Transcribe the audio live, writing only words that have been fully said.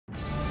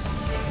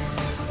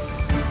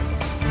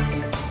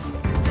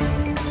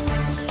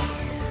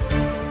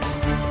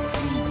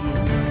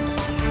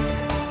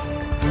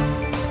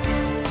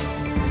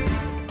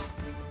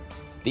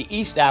The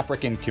East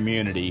African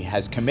community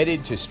has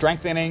committed to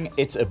strengthening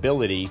its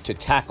ability to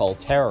tackle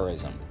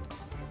terrorism.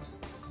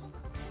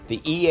 The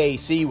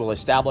EAC will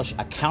establish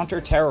a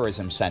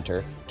counterterrorism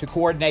center to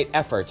coordinate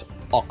efforts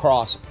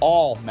across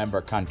all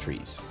member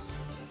countries.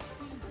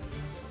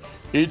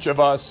 Each of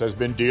us has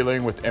been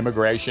dealing with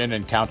immigration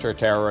and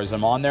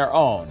counterterrorism on their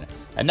own,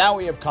 and now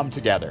we have come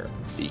together.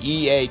 The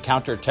EA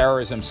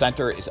Counterterrorism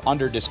Center is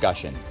under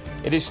discussion.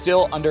 It is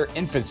still under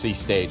infancy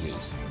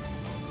stages.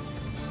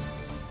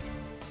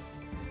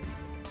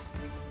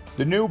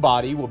 The new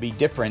body will be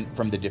different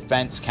from the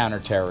Defense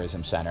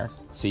Counterterrorism Center,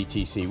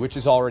 CTC, which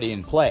is already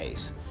in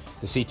place.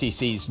 The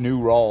CTC's new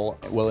role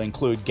will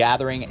include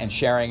gathering and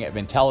sharing of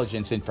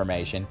intelligence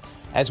information,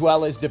 as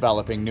well as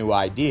developing new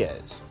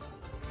ideas.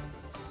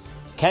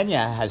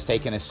 Kenya has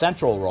taken a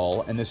central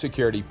role in the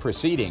security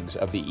proceedings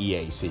of the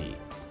EAC.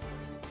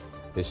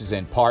 This is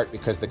in part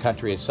because the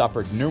country has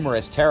suffered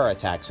numerous terror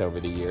attacks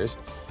over the years,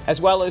 as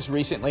well as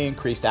recently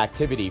increased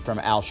activity from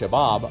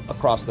Al-Shabaab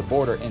across the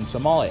border in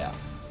Somalia.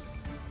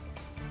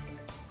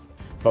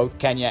 Both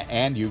Kenya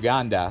and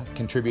Uganda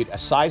contribute a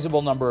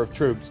sizable number of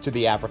troops to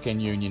the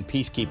African Union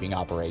peacekeeping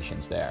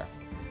operations there.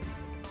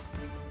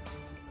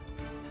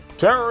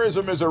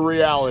 Terrorism is a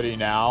reality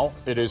now.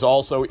 It is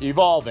also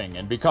evolving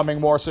and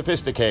becoming more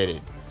sophisticated.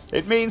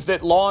 It means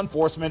that law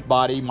enforcement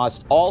body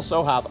must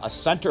also have a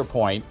center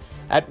point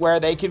at where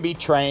they can be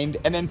trained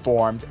and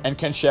informed and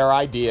can share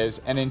ideas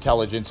and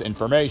intelligence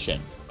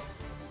information.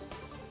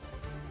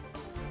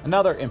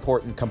 Another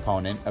important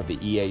component of the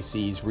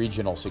EAC's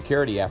regional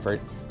security effort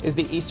is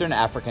the Eastern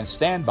African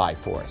Standby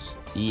Force,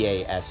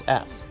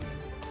 EASF.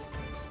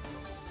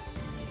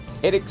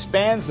 It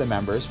expands the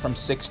members from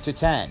 6 to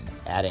 10,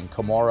 adding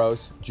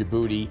Comoros,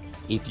 Djibouti,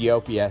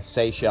 Ethiopia,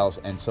 Seychelles,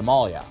 and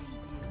Somalia,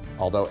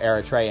 although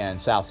Eritrea and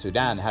South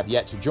Sudan have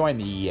yet to join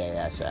the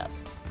EASF.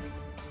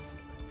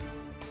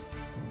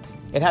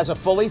 It has a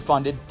fully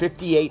funded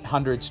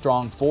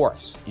 5,800-strong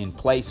force in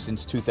place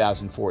since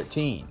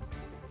 2014.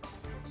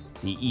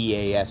 The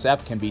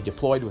EASF can be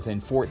deployed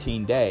within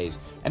 14 days,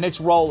 and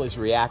its role is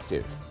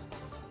reactive.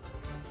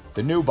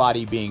 The new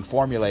body being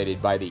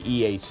formulated by the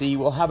EAC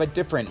will have a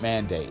different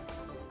mandate.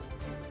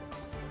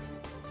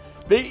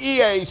 The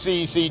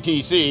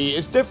EAC-CTC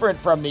is different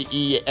from the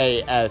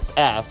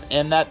EASF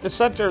in that the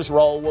center's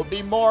role will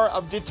be more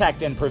of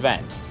detect and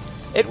prevent.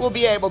 It will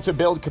be able to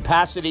build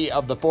capacity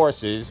of the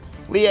forces,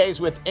 liaise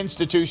with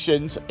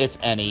institutions, if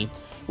any.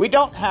 We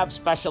don't have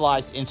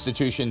specialized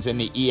institutions in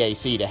the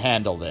EAC to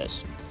handle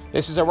this.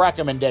 This is a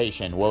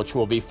recommendation which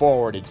will be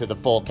forwarded to the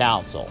full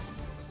council.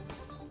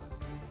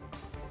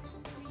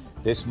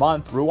 This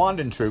month,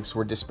 Rwandan troops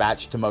were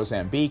dispatched to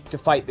Mozambique to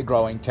fight the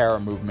growing terror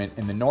movement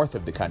in the north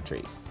of the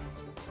country.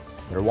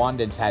 The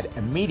Rwandans had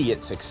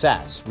immediate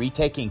success,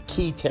 retaking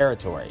key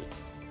territory.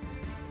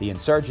 The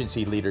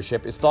insurgency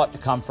leadership is thought to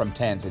come from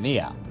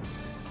Tanzania.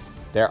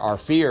 There are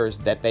fears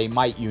that they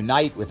might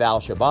unite with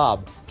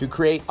Al-Shabaab to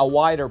create a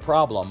wider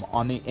problem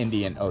on the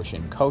Indian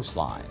Ocean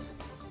coastline.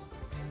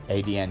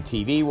 ADN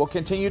TV will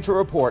continue to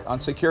report on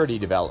security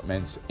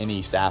developments in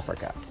East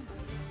Africa.